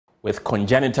With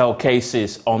congenital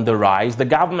cases on the rise, the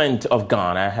government of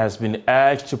Ghana has been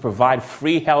urged to provide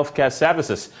free healthcare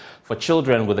services for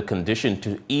children with the condition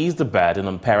to ease the burden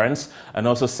on parents and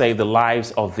also save the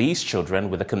lives of these children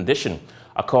with the condition.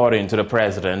 According to the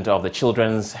president of the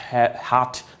Children's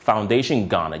Heart Foundation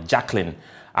Ghana, Jacqueline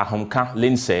Ahomka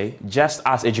Lindsay, just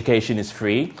as education is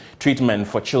free, treatment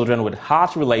for children with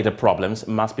heart-related problems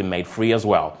must be made free as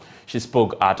well. She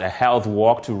spoke at a health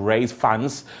walk to raise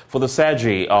funds for the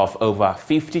surgery of over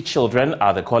 50 children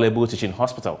at the Korle Bu Teaching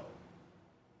Hospital.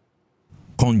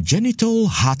 Congenital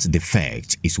heart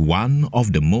defect is one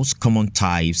of the most common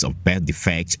types of birth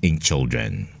defects in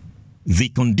children. The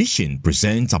condition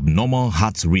presents abnormal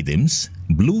heart rhythms,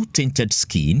 blue-tinted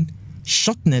skin,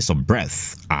 shortness of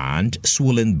breath, and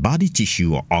swollen body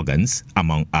tissue or organs,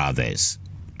 among others.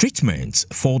 Treatments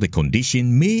for the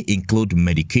condition may include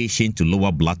medication to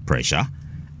lower blood pressure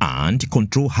and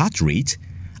control heart rate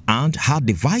and heart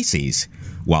devices,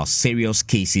 while serious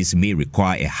cases may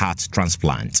require a heart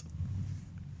transplant.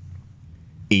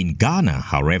 In Ghana,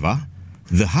 however,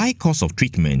 the high cost of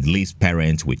treatment leaves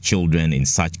parents with children in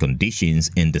such conditions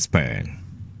in despair.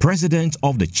 President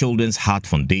of the Children's Heart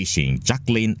Foundation,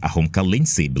 Jacqueline Ahomka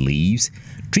Lindsay, believes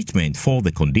treatment for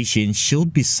the condition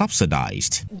should be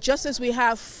subsidized. Just as we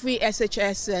have free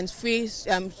SHS and free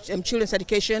children's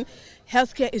education,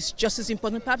 healthcare is just as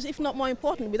important, perhaps if not more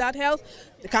important. Without health,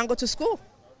 they can't go to school.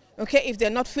 Okay, if they're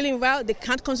not feeling well, they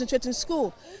can't concentrate in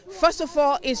school. First of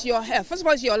all, is your health. First of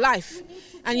all, is your life,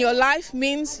 and your life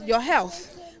means your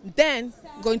health. Then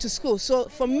going to school. So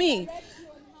for me,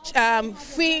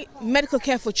 free medical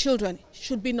care for children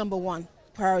should be #1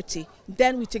 priority.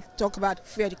 Then we talk about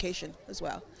free education as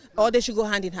well. Or they should go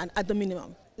hand in hand at the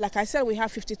minimum. Like I said, we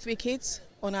have 53 kids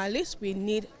on our list. We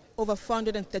need over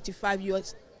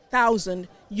 $435,000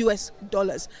 US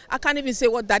dollars. I can't even say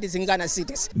what that is in Ghana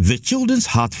cedis. The Children's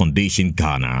Heart Foundation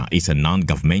Ghana is a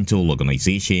non-governmental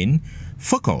organization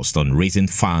focused on raising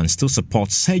funds to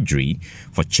support surgery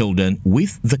for children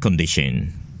with the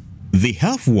condition. The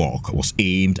health walk was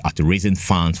aimed at raising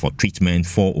funds for treatment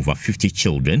for over 50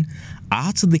 children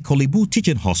at the Korle Bu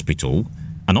Teaching Hospital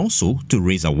and also to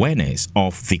raise awareness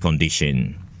of the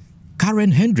condition.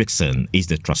 Karen Hendrickson is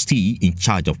the trustee in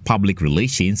charge of public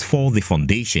relations for the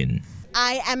foundation.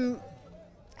 I am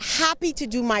happy to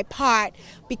do my part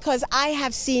because I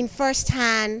have seen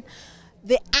firsthand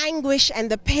the anguish and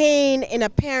the pain in a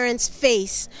parent's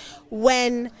face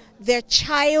when their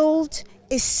child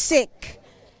is sick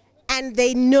and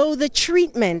they know the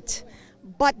treatment,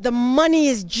 but the money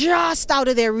is just out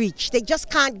of their reach. They just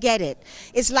can't get it.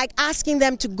 It's like asking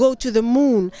them to go to the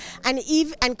moon and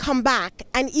come back.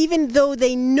 And even though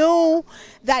they know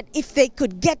that if they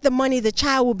could get the money, the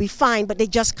child will be fine, but they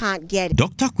just can't get it.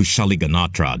 Dr. Kushali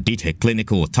Ganatra did her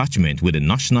clinical attachment with the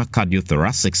National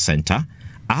Cardiothoracic Center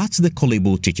at the Korle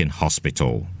Bu Teaching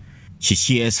Hospital. She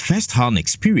shares first-hand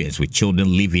experience with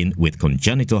children living with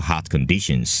congenital heart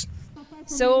conditions.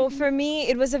 So for me,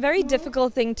 it was a very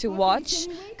difficult thing to watch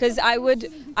because I would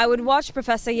watch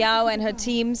Professor Yao and her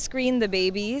team screen the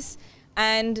babies,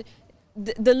 and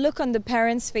the look on the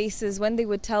parents' faces when they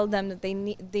would tell them that they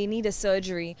need a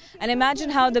surgery. And imagine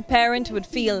how the parent would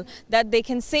feel that they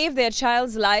can save their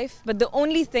child's life, but the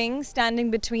only thing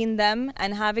standing between them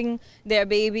and having their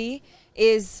baby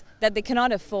is that they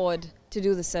cannot afford to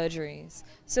do the surgeries.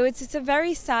 So it's a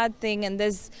very sad thing, and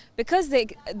because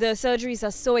the surgeries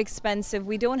are so expensive,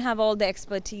 we don't have all the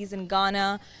expertise in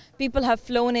Ghana. People have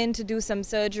flown in to do some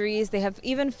surgeries. They have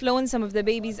even flown some of the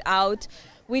babies out.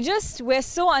 We're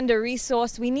so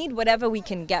under-resourced. We need whatever we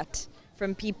can get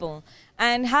from people.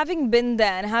 And having been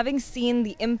there and having seen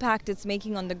the impact it's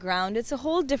making on the ground, it's a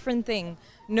whole different thing,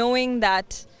 knowing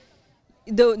that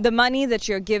the money that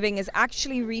you're giving is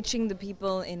actually reaching the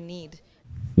people in need.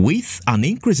 With an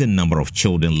increasing number of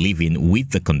children living with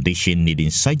the condition needing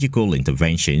surgical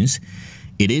interventions,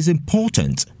 it is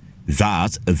important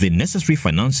that the necessary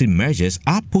financing measures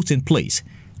are put in place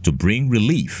to bring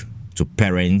relief to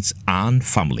parents and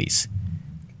families.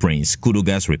 Prince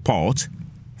Kuduga's report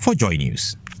for Joy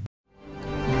News.